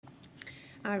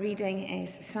Our reading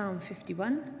is Psalm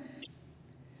 51.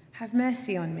 Have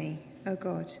mercy on me, O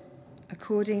God,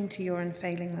 according to your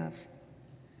unfailing love.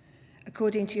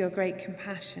 According to your great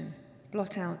compassion,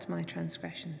 blot out my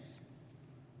transgressions.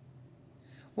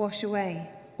 Wash away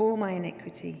all my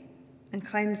iniquity and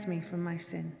cleanse me from my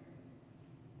sin.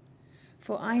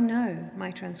 For I know my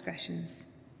transgressions,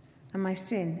 and my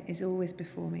sin is always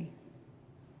before me.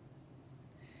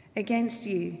 Against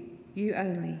you, you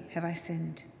only, have I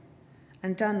sinned,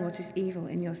 and done what is evil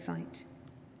in your sight.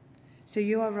 So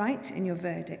you are right in your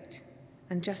verdict,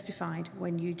 and justified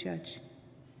when you judge.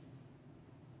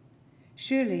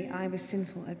 Surely I was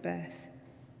sinful at birth,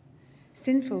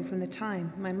 sinful from the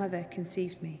time my mother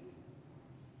conceived me.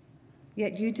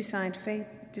 Yet you desired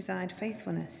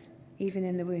faithfulness even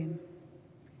in the womb.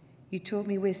 You taught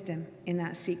me wisdom in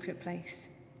that secret place.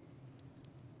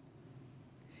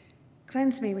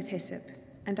 Cleanse me with hyssop,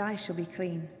 and I shall be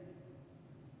clean.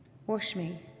 Wash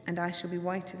me, and I shall be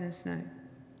whiter than snow.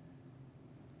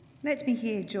 Let me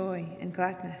hear joy and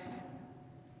gladness.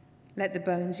 Let the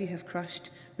bones you have crushed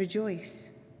rejoice.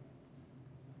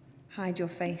 Hide your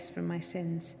face from my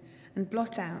sins, and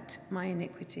blot out my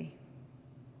iniquity.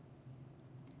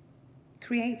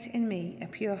 Create in me a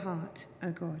pure heart,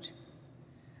 O God,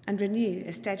 and renew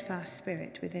a steadfast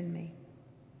spirit within me.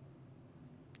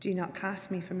 Do not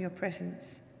cast me from your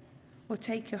presence, or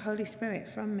take your Holy Spirit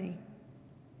from me.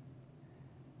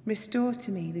 Restore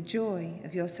to me the joy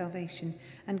of your salvation,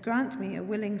 and grant me a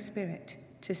willing spirit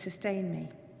to sustain me.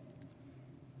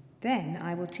 Then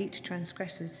I will teach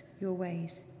transgressors your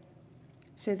ways,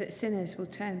 so that sinners will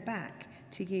turn back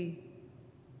to you.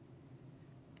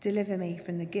 Deliver me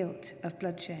from the guilt of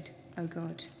bloodshed, O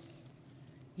God,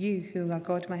 you who are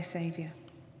God my Saviour.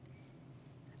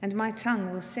 And my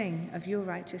tongue will sing of your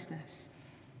righteousness.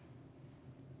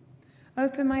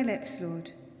 Open my lips,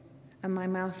 Lord, and my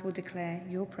mouth will declare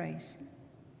your praise.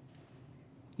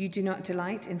 You do not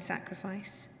delight in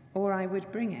sacrifice, or I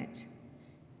would bring it.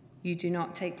 You do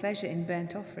not take pleasure in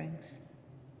burnt offerings.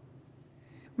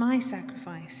 My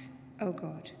sacrifice, O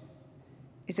God,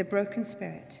 is a broken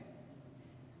spirit.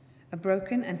 A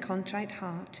broken and contrite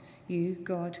heart you,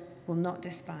 God, will not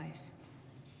despise.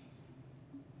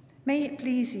 May it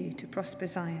please you to prosper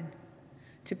Zion,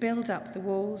 to build up the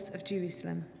walls of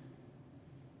Jerusalem.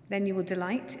 Then you will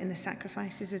delight in the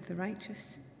sacrifices of the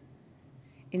righteous,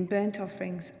 in burnt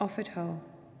offerings offered whole.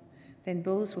 Then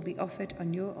bulls will be offered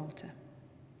on your altar.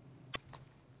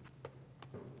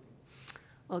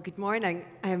 Well, good morning.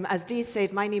 As Dave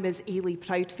said, my name is Ailey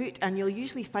Proudfoot, and you'll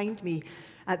usually find me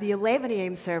at the 11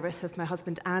 a.m. service with my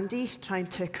husband Andy, trying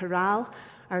to corral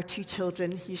our two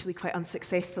children, usually quite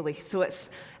unsuccessfully. So it's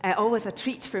always a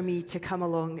treat for me to come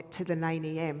along to the 9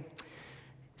 a.m.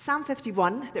 Psalm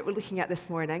 51 that we're looking at this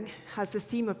morning has the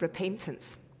theme of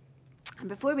repentance. And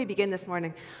before we begin this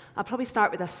morning, I'll probably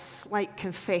start with a slight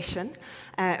confession.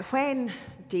 When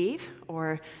Dave,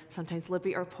 or sometimes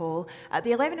Libby or Paul, at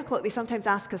the 11 o'clock, they sometimes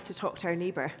ask us to talk to our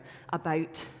neighbour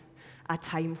about a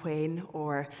time when,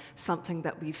 or something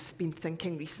that we've been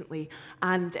thinking recently.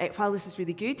 And while this is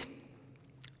really good,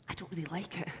 I don't really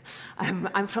like it.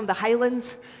 I'm from the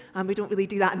Highlands, and we don't really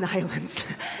do that in the Highlands.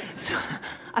 So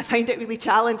I find it really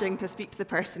challenging to speak to the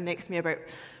person next to me about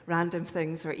random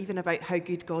things, or even about how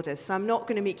good God is. So I'm not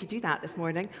going to make you do that this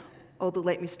morning, although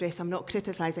let me stress, I'm not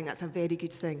criticising. That's a very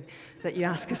good thing that you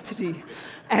ask us to do.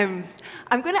 I'm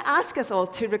going to ask us all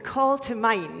to recall to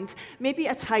mind maybe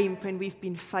a time when we've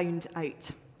been found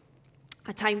out,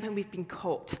 a time when we've been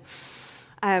caught.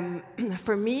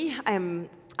 For me,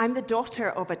 I'm the daughter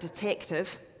of a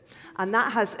detective, and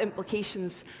that has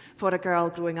implications for a girl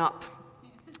growing up.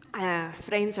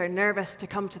 Friends are nervous to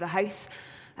come to the house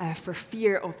for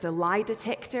fear of the lie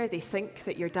detector they think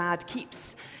that your dad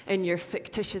keeps in your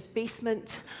fictitious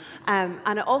basement.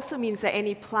 And it also means that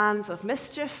any plans of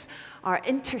mischief are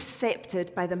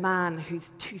intercepted by the man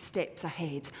who's 2 steps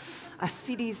ahead. A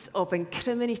series of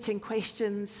incriminating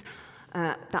questions,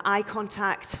 the eye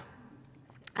contact,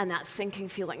 and that sinking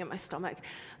feeling in my stomach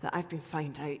that I've been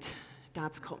found out.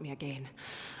 Dad's caught me again.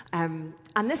 And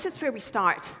this is where we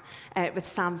start with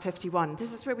Psalm 51.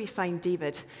 This is where we find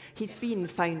David. He's been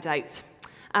found out.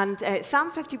 And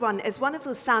Psalm 51 is one of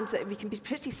those psalms that we can be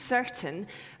pretty certain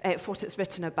what it's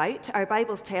written about. Our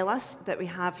Bibles tell us that we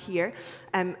have here.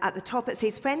 At the top it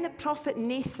says, when the prophet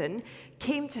Nathan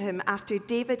came to him after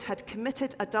David had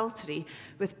committed adultery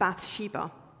with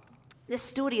Bathsheba. This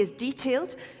story is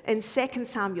detailed in 2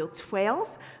 Samuel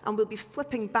 12, and we'll be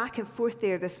flipping back and forth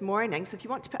there this morning. So if you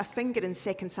want to put a finger in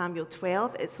 2 Samuel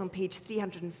 12, it's on page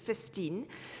 315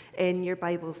 in your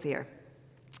Bibles there.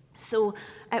 So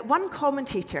one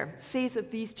commentator says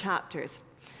of these chapters,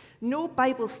 No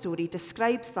Bible story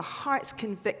describes the heart's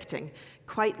convicting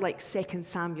quite like 2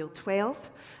 Samuel 12,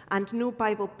 and no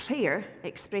Bible prayer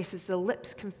expresses the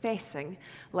lips confessing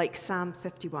like Psalm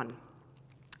 51.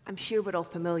 I'm sure we're all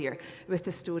familiar with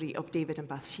the story of David and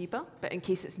Bathsheba, but in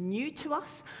case it's new to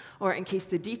us, or in case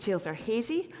the details are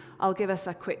hazy, I'll give us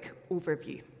a quick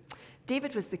overview.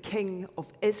 David was the king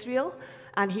of Israel,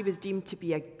 and he was deemed to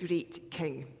be a great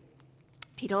king.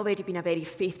 He'd already been a very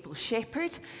faithful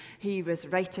shepherd. He was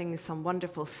writing some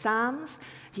wonderful psalms.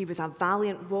 He was a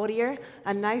valiant warrior,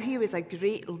 and now he was a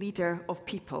great leader of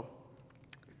people.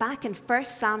 Back in 1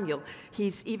 Samuel,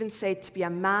 he's even said to be a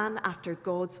man after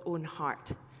God's own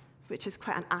heart, which is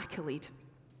quite an accolade.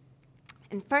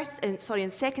 In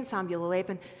 2 Samuel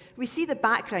 11, we see the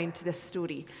background to this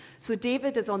story. So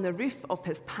David is on the roof of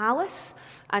his palace,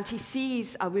 and he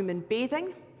sees a woman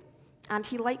bathing, and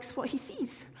he likes what he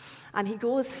sees. And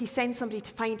he sends somebody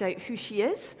to find out who she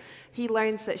is. He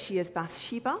learns that she is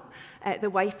Bathsheba, the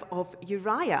wife of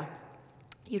Uriah.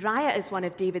 Uriah is one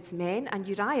of David's men, and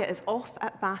Uriah is off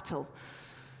at battle.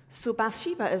 So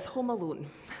Bathsheba is home alone.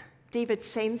 David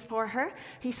sends for her,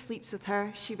 he sleeps with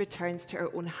her, she returns to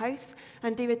her own house,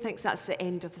 and David thinks that's the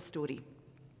end of the story.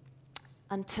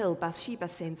 Until Bathsheba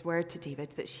sends word to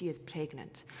David that she is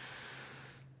pregnant.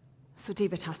 So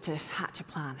David has to hatch a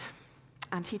plan,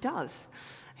 and he does.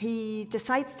 He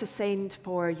decides to send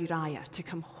for Uriah to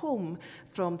come home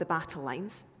from the battle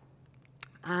lines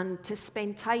and to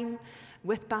spend time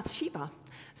with Bathsheba,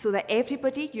 so that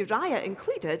everybody, Uriah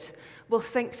included, will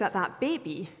think that that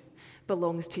baby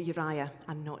belongs to Uriah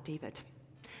and not David.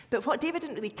 But what David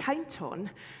didn't really count on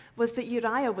was that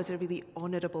Uriah was a really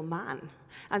honourable man.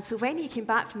 And so when he came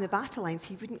back from the battle lines,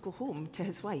 he wouldn't go home to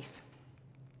his wife.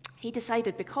 He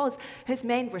decided because his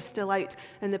men were still out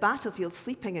in the battlefield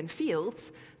sleeping in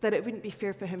fields, that it wouldn't be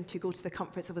fair for him to go to the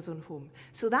comforts of his own home.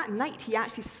 So that night, he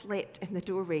actually slept in the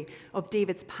doorway of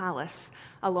David's palace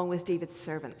along with David's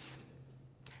servants.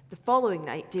 The following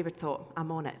night, David thought,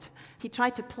 I'm on it. He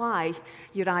tried to ply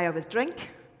Uriah with drink.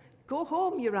 Go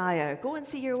home, Uriah. Go and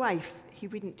see your wife. He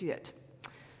wouldn't do it.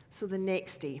 So the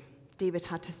next day, David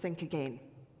had to think again.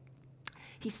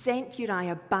 He sent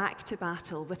Uriah back to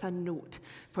battle with a note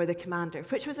for the commander,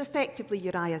 which was effectively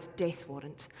Uriah's death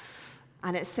warrant.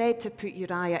 And it said to put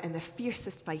Uriah in the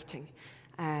fiercest fighting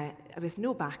with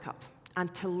no backup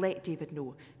and to let David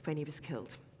know when he was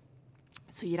killed.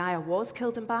 So Uriah was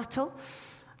killed in battle,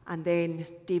 and then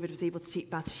David was able to take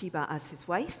Bathsheba as his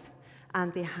wife,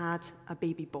 and they had a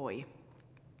baby boy.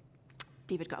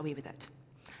 David got away with it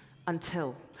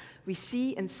until we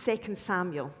see in 2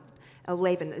 Samuel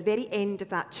 11, at the very end of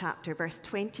that chapter, verse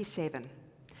 27,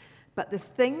 but the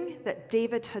thing that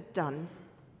David had done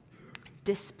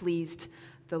displeased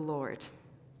the Lord.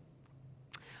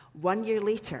 1 year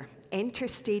later, enter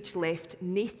stage left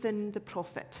Nathan the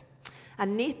prophet.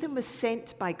 And Nathan was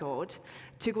sent by God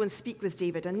to go and speak with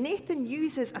David. And Nathan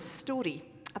uses a story,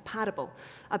 a parable,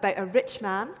 about a rich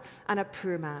man and a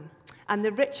poor man. And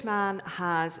the rich man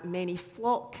has many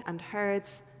flock and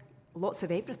herds, lots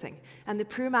of everything. And the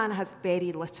poor man has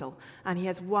very little, and he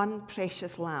has one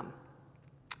precious lamb.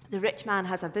 The rich man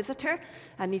has a visitor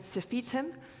and needs to feed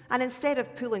him, and instead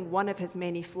of pulling one of his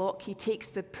many flock, he takes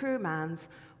the poor man's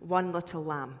one little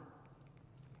lamb.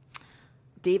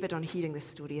 David, on hearing this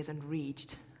story, is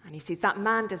enraged, and he says, that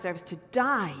man deserves to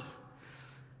die.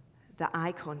 The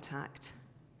eye contact,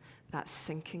 that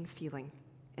sinking feeling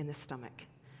in the stomach,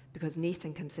 because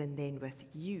Nathan comes in then with,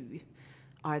 you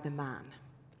are the man.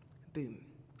 Boom.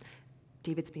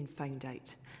 David's been found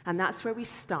out. And that's where we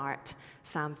start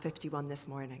Psalm 51 this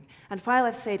morning. And while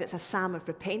I've said it's a psalm of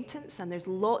repentance, and there's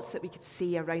lots that we could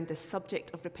say around the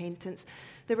subject of repentance,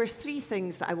 there were three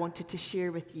things that I wanted to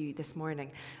share with you this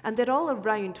morning. And they're all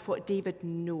around what David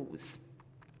knows.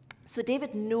 So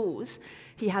David knows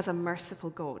he has a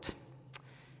merciful God.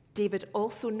 David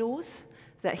also knows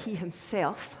that he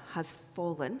himself has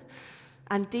fallen.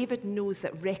 And David knows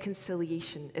that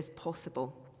reconciliation is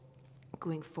possible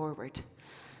going forward.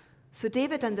 So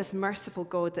David and this merciful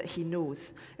God that he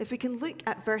knows, if we can look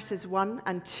at verses 1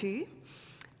 and 2,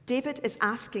 David is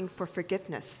asking for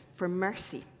forgiveness, for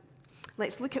mercy.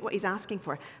 Let's look at what he's asking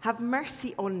for. Have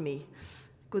mercy on me.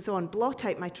 Goes on, blot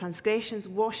out my transgressions,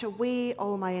 wash away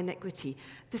all my iniquity.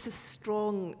 This is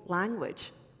strong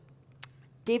language.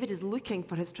 David is looking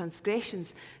for his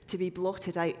transgressions to be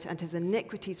blotted out and his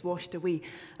iniquities washed away.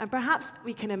 And perhaps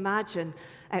we can imagine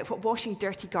what washing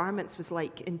dirty garments was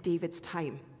like in David's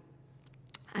time.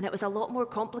 And it was a lot more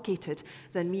complicated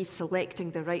than me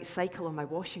selecting the right cycle on my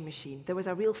washing machine. There was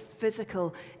a real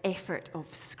physical effort of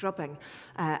scrubbing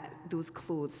those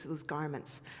clothes, those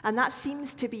garments. And that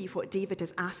seems to be what David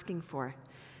is asking for.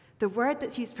 The word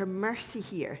that's used for mercy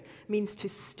here means to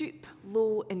stoop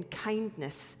low in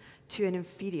kindness to an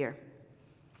inferior.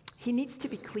 He needs to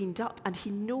be cleaned up, and he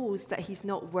knows that he's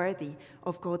not worthy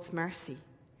of God's mercy.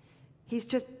 He's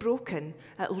just broken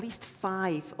at least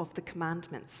 5 of the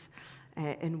commandments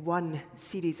in one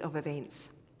series of events.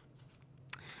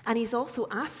 And he's also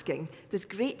asking, this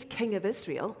great king of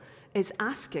Israel is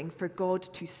asking for God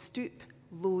to stoop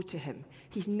low to him.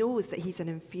 He knows that he's an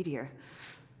inferior.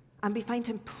 And we find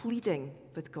him pleading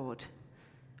with God.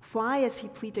 Why is he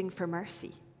pleading for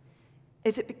mercy?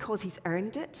 Is it because he's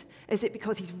earned it? Is it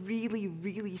because he's really,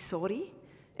 really sorry?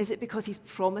 Is it because he's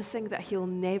promising that he'll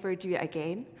never do it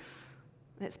again?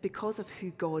 It's because of who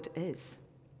God is.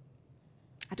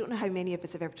 I don't know how many of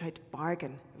us have ever tried to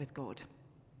bargain with God.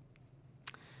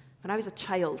 When I was a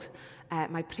child,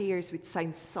 my prayers would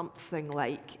sound something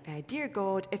like, "Dear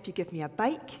God, if you give me a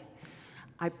bike,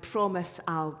 I promise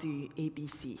I'll do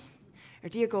ABC." Or,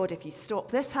 "Dear God, if you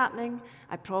stop this happening,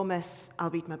 I promise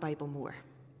I'll read my Bible more."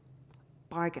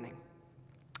 Bargaining.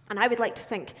 And I would like to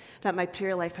think that my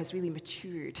prayer life has really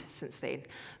matured since then,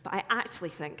 but I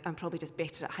actually think I'm probably just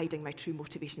better at hiding my true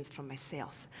motivations from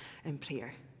myself in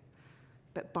prayer.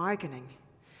 But bargaining.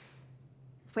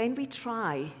 When we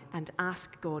try and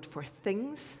ask God for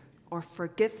things or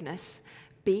forgiveness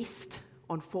based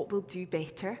on what we'll do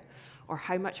better, or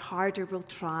how much harder we'll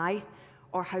try,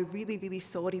 or how really, really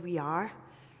sorry we are,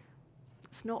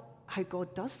 it's not how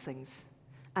God does things.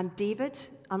 And David,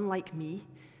 unlike me,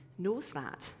 knows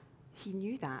that. He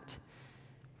knew that.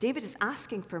 David is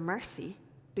asking for mercy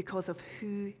because of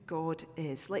who God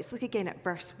is. Let's look again at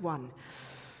verse 1.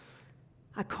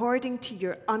 According to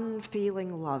your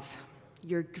unfailing love,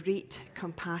 your great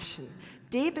compassion.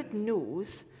 David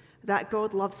knows that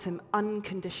God loves him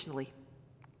unconditionally.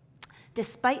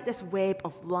 Despite this web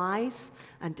of lies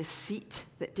and deceit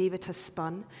that David has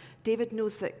spun, David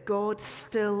knows that God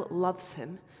still loves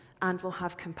him and will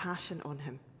have compassion on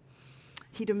him.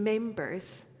 He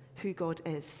remembers who God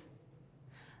is.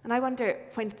 And I wonder,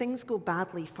 when things go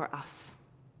badly for us,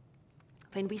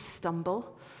 when we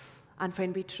stumble and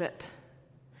when we trip,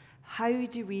 how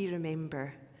do we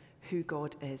remember who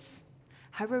God is?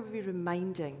 How are we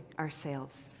reminding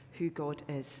ourselves who God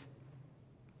is?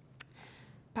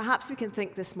 Perhaps we can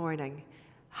think this morning,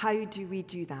 how do we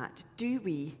do that? Do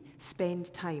we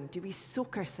spend time? Do we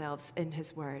soak ourselves in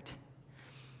his word?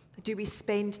 Do we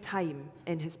spend time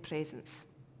in his presence?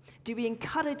 Do we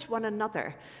encourage one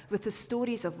another with the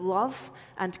stories of love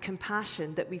and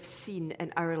compassion that we've seen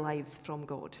in our lives from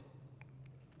God?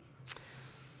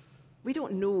 We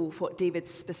don't know what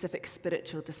David's specific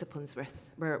spiritual disciplines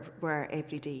were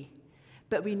every day,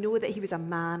 but we know that he was a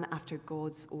man after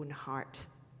God's own heart.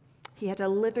 He had a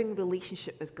living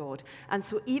relationship with God, and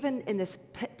so even in this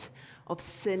pit of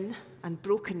sin and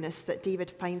brokenness that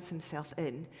David finds himself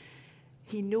in,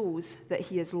 he knows that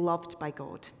he is loved by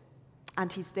God,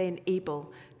 and he's then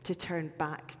able to turn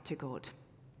back to God.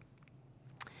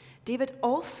 David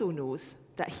also knows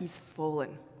that he's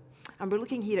fallen, and we're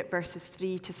looking here at verses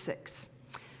 3 to 6.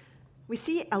 We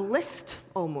see a list,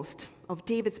 almost, of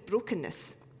David's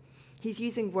brokenness. He's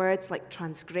using words like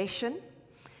transgression,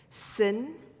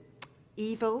 sin,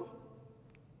 evil.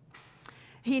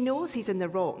 He knows he's in the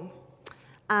wrong,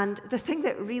 and the thing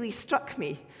that really struck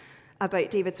me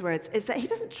about David's words is that he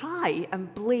doesn't try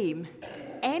and blame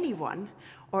anyone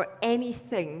or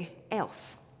anything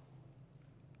else.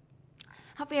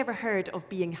 Have we ever heard of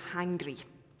being hangry?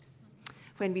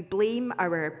 When we blame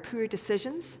our poor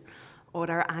decisions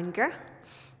or our anger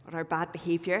or our bad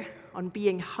behavior on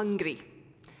being hungry.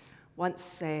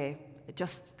 Once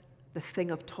just the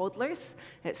thing of toddlers,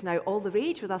 it's now all the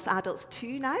rage with us adults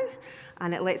too now,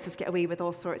 and it lets us get away with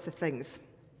all sorts of things.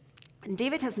 And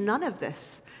David has none of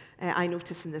this, I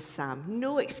notice in this psalm.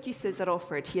 No excuses are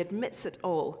offered. He admits it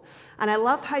all. And I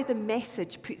love how the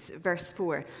Message puts verse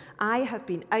 4, "I have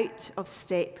been out of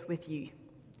step with you."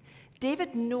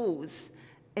 David knows,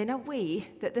 in a way,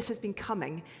 that this has been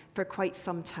coming for quite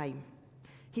some time.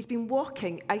 He's been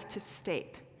walking out of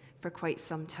step for quite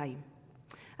some time.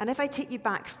 And if I take you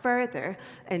back further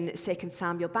in 2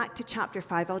 Samuel, back to chapter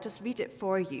 5, I'll just read it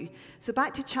for you. So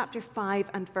back to chapter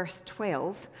 5 and verse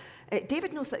 12,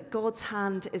 David knows that God's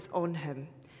hand is on him.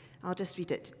 I'll just read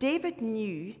it. David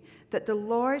knew that the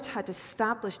Lord had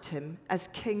established him as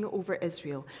king over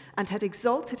Israel and had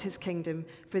exalted his kingdom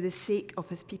for the sake of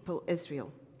his people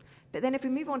Israel. But then if we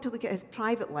move on to look at his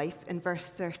private life in verse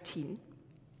 13,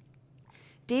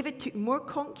 David took more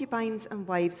concubines and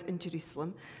wives in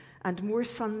Jerusalem, and more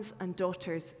sons and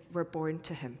daughters were born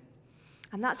to him.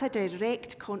 And that's a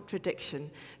direct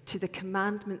contradiction to the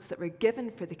commandments that were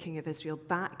given for the king of Israel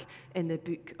back in the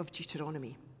book of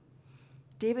Deuteronomy.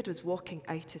 David was walking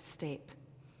out of step.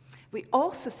 We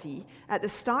also see at the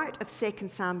start of 2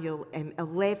 Samuel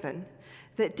 11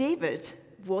 that David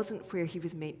wasn't where he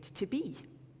was meant to be.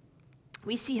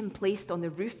 We see him placed on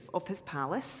the roof of his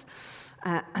palace,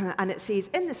 and it says,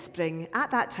 in the spring,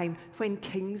 at that time when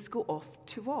kings go off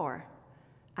to war.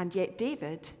 And yet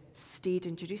David stayed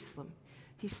in Jerusalem.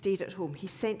 He stayed at home. He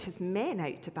sent his men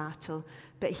out to battle,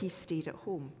 but he stayed at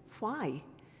home. Why?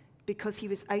 Because he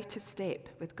was out of step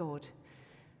with God.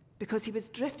 Because he was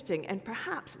drifting in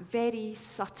perhaps very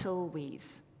subtle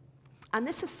ways. And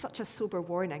this is such a sober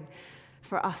warning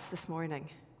for us this morning,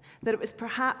 that it was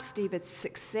perhaps David's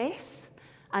success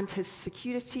and his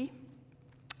security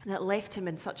that left him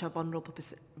in such a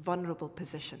vulnerable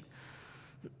position.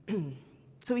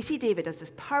 So we see David as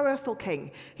this powerful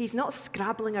king. He's not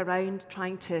scrabbling around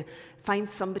trying to find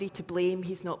somebody to blame.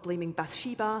 He's not blaming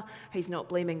Bathsheba. He's not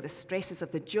blaming the stresses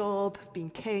of the job,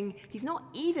 being king. He's not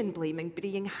even blaming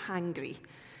being hangry.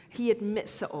 He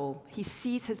admits it all. He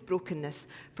sees his brokenness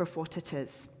for what it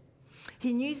is.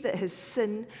 He knew that his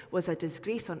sin was a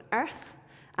disgrace on earth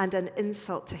and an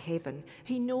insult to heaven.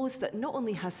 He knows that not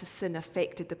only has his sin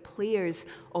affected the players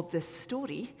of this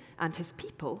story and his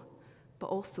people, but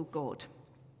also God.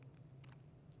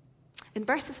 In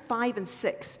verses 5 and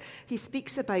 6, he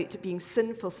speaks about being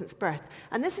sinful since birth.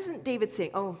 And this isn't David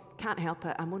saying, oh, can't help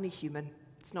it, I'm only human.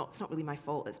 It's not really my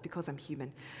fault, it's because I'm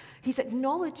human. He's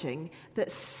acknowledging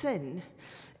that sin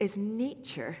is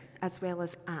nature as well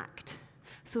as act.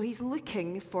 So he's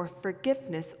looking for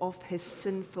forgiveness of his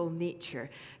sinful nature.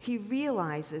 He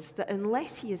realizes that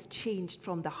unless he is changed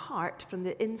from the heart, from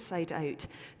the inside out,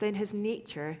 then his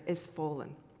nature is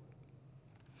fallen.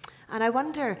 And I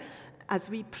wonder, as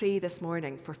we pray this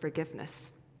morning for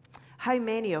forgiveness, how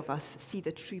many of us see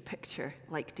the true picture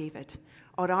like David?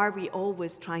 Or are we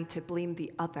always trying to blame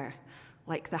the other,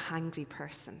 like the hangry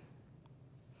person?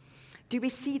 Do we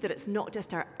see that it's not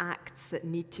just our acts that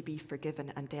need to be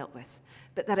forgiven and dealt with,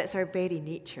 but that it's our very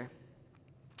nature?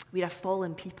 We're a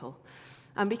fallen people,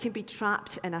 and we can be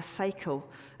trapped in a cycle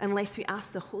unless we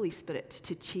ask the Holy Spirit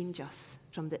to change us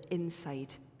from the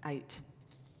inside out.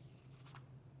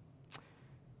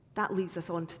 That leads us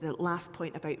on to the last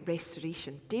point about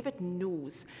restoration. David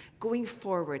knows going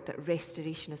forward that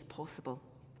restoration is possible.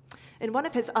 In one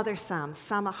of his other Psalms,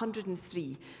 Psalm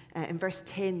 103, in verse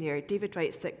 10 there, David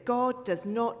writes that God does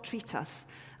not treat us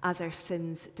as our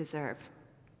sins deserve.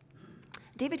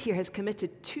 David here has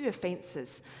committed 2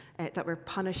 offenses that were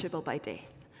punishable by death,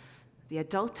 the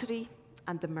adultery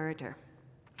and the murder.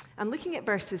 And looking at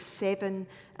verses 7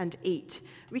 and 8,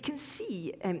 we can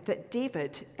see that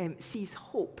David sees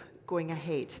hope going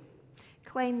ahead.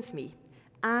 Cleanse me,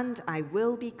 and I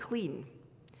will be clean.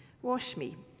 Wash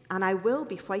me, and I will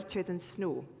be whiter than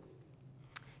snow.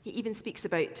 He even speaks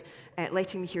about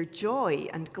letting me hear joy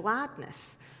and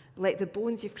gladness. Let the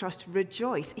bones you've crushed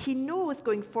rejoice. He knows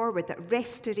going forward that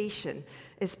restoration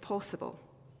is possible.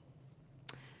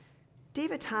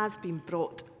 David has been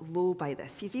brought low by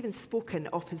this. He's even spoken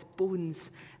of his bones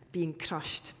being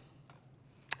crushed.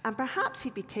 And perhaps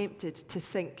he'd be tempted to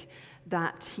think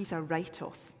that he's a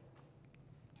write-off,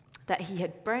 that he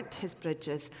had burnt his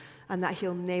bridges and that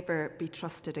he'll never be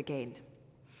trusted again.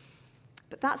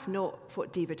 But that's not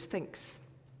what David thinks.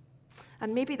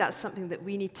 And maybe that's something that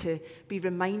we need to be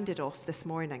reminded of this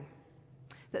morning,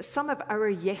 that some of our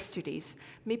yesterdays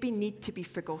maybe need to be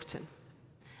forgotten.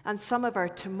 And some of our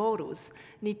tomorrows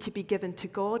need to be given to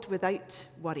God without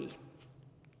worry.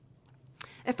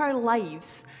 If our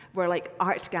lives were like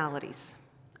art galleries,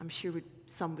 I'm sure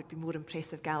some would be more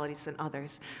impressive galleries than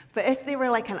others, but if they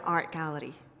were like an art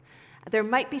gallery, there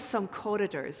might be some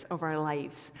corridors of our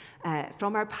lives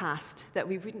from our past that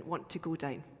we wouldn't want to go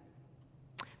down.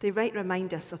 They might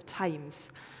remind us of times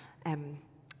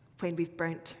when we've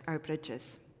burnt our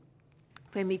bridges,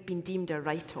 when we've been deemed a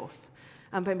write-off,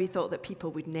 and when we thought that people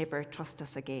would never trust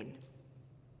us again.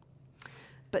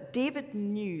 But David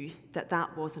knew that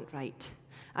that wasn't right,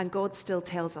 and God still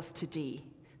tells us today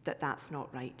that that's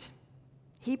not right.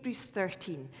 Hebrews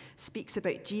 13 speaks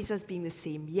about Jesus being the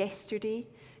same yesterday,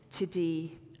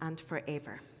 today, and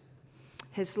forever.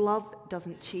 His love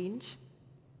doesn't change,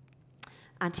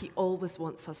 and he always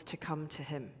wants us to come to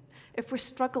him. If we're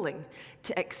struggling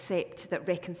to accept that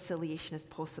reconciliation is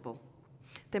possible,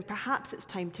 then perhaps it's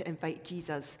time to invite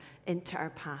Jesus into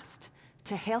our past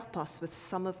to help us with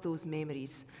some of those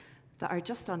memories that are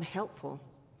just unhelpful.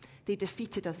 They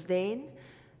defeated us then,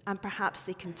 and perhaps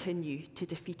they continue to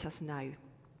defeat us now.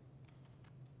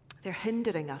 They're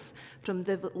hindering us from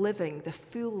living the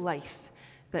full life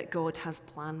that God has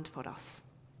planned for us.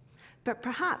 But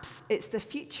perhaps it's the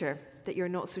future that you're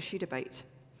not so sure about.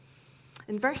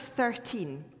 In verse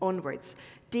 13 onwards,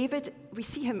 David, we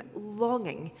see him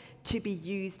longing to be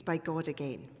used by God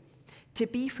again, to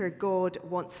be where God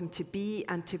wants him to be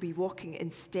and to be walking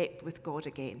in step with God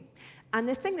again. And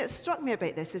the thing that struck me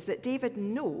about this is that David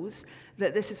knows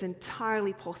that this is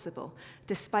entirely possible,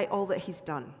 despite all that he's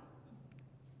done.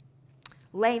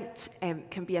 Lent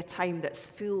can be a time that's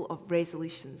full of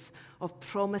resolutions, of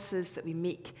promises that we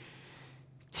make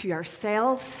to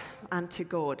ourselves and to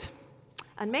God.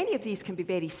 And many of these can be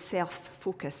very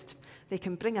self-focused. They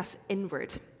can bring us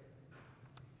inward.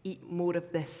 Eat more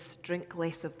of this, drink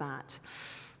less of that,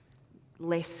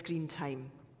 less screen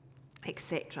time,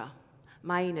 etc.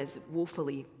 Mine is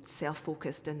woefully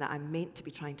self-focused in that I'm meant to be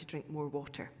trying to drink more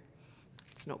water.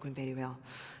 It's not going very well.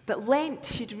 But Lent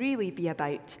should really be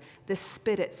about the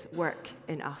Spirit's work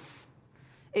in us.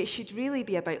 It should really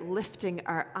be about lifting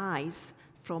our eyes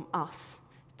from us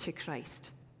to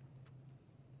Christ.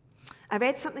 I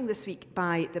read something this week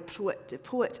by the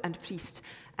poet and priest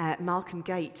Malcolm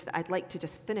Guite that I'd like to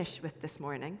just finish with this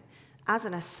morning. As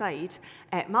an aside,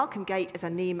 Malcolm Guite is a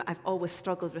name I've always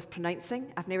struggled with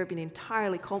pronouncing. I've never been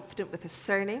entirely confident with his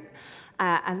surname.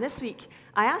 And this week,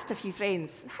 I asked a few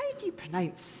friends, how do you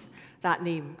pronounce that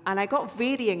name? And I got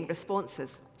varying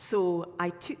responses. So I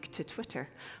took to Twitter,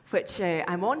 which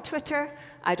I'm on Twitter.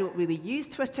 I don't really use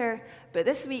Twitter. But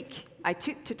this week, I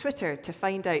took to Twitter to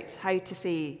find out how to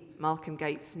say Malcolm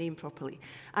Guite's name properly.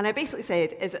 And I basically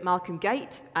said, is it Malcolm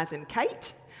Guite, as in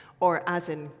kite, or as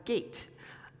in gate?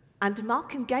 And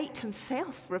Malcolm Guite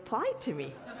himself replied to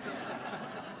me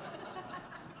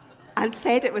and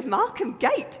said it was Malcolm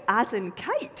Guite, as in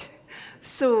kite.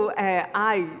 So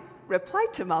I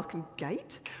replied to Malcolm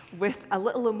Guite with a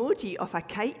little emoji of a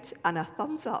kite and a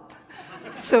thumbs up.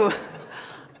 So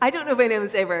I don't know if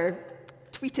anyone's ever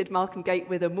tweeted Malcolm Guite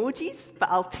with emojis, but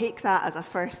I'll take that as a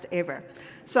first ever.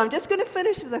 So I'm just going to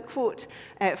finish with a quote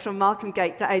from Malcolm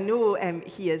Guite that I know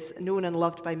he is known and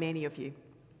loved by many of you.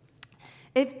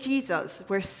 If Jesus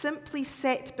were simply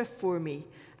set before me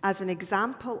as an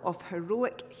example of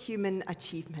heroic human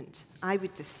achievement, I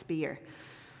would despair.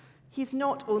 He's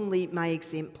not only my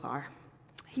exemplar,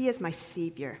 he is my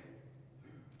Savior.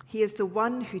 He is the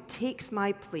one who takes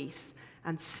my place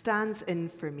and stands in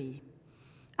for me.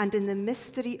 And in the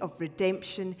mystery of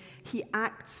redemption, he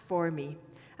acts for me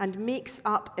and makes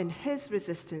up in his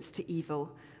resistance to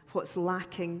evil what's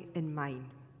lacking in mine.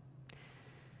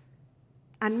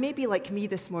 And maybe like me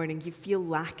this morning, you feel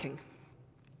lacking.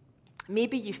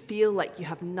 Maybe you feel like you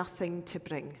have nothing to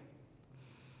bring.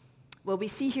 Well, we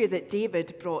see here that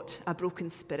David brought a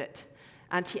broken spirit,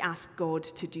 and he asked God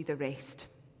to do the rest.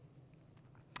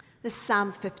 This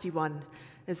Psalm 51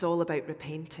 is all about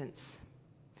repentance.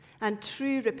 And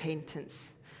true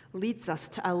repentance leads us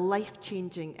to a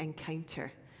life-changing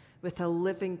encounter with a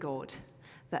living God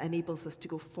that enables us to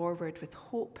go forward with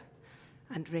hope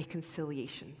and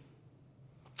reconciliation.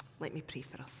 Let me pray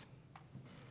for us.